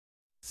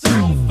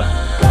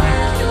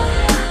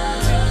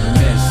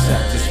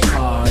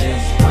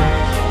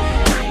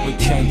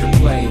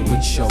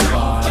with your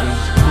body.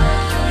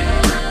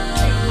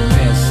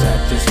 Miss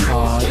at this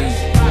party.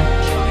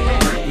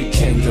 We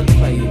came to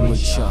play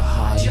with your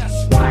heart.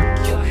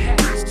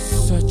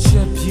 Such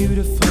a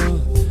beautiful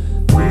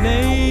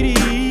lady.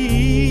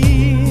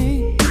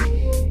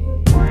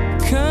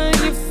 Can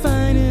you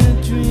find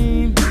a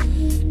dream?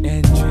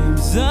 And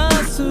dreams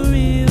are so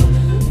real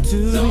to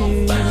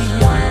me.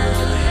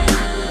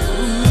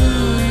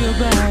 Ooh, your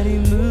body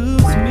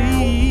moves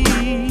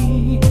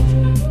me,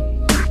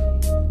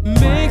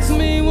 makes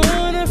me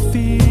wanna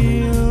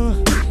feel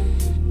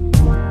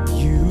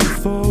you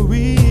for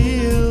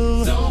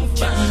real.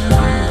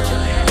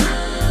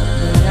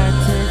 When I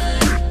take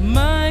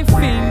my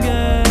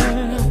finger,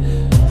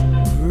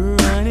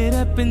 run it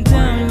up and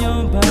down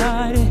your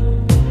body,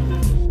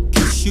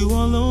 kiss you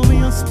all over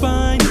your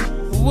spine,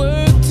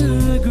 work to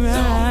the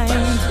grind.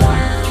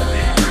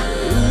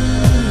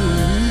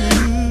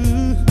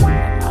 Ooh,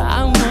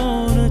 I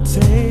wanna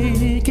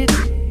take it,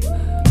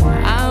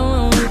 I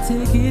wanna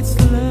take it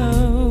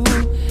slow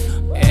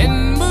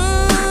and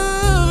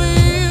move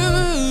you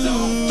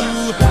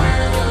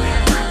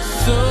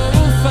so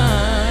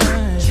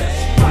fine.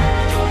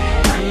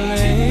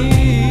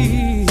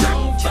 Lay,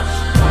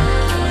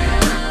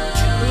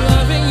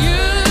 loving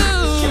you,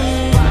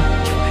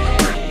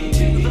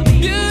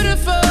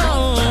 beautiful.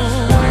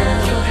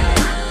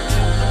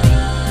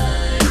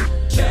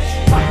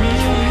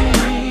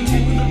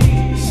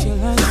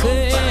 Shall I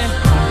say,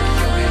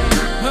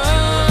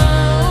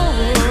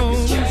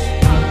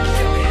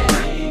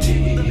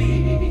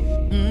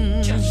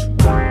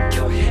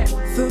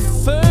 the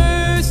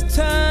first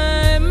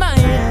time I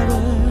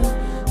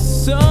ever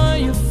saw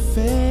your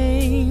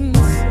face,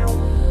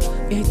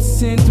 it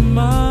sent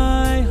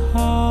my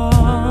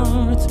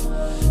heart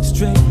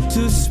straight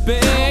to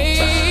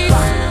space.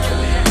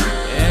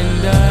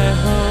 And I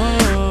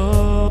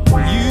hope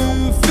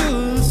you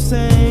feel the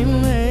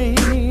same way.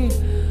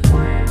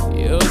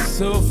 You're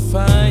so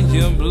fine,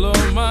 you blow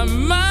my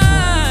mind.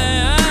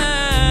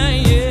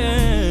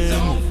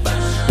 Yeah.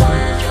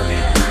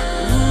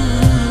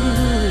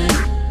 Ooh,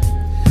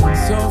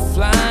 so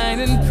fine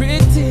and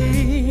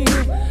pretty.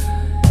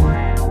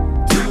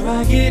 Do I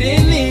get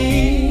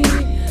any?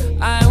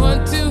 I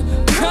want to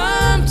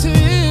come to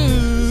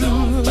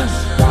you,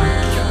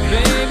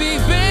 baby,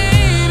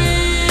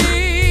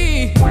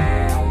 baby.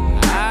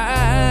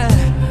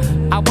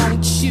 I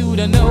want you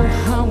to know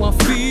how I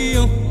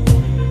feel.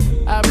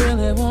 I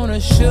really wanna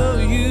show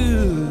you